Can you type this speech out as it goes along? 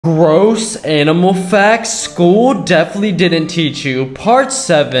Gross animal facts school definitely didn't teach you. Part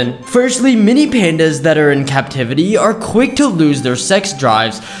 7. Firstly, many pandas that are in captivity are quick to lose their sex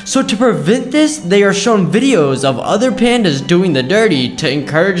drives, so to prevent this, they are shown videos of other pandas doing the dirty to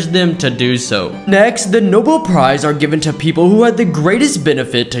encourage them to do so. Next, the Nobel Prize are given to people who had the greatest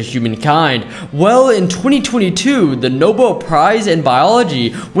benefit to humankind. Well, in 2022, the Nobel Prize in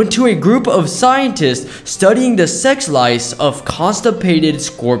Biology went to a group of scientists studying the sex lives of constipated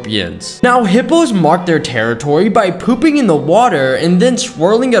scorpions. Now, hippos mark their territory by pooping in the water and then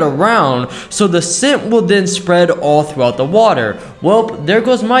swirling it around so the scent will then spread all throughout the water. Well, there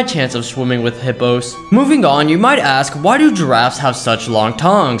goes my chance of swimming with hippos. Moving on, you might ask, why do giraffes have such long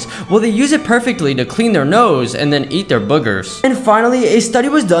tongues? Well, they use it perfectly to clean their nose and then eat their boogers. And finally, a study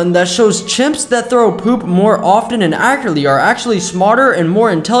was done that shows chimps that throw poop more often and accurately are actually smarter and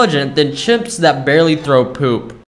more intelligent than chimps that barely throw poop.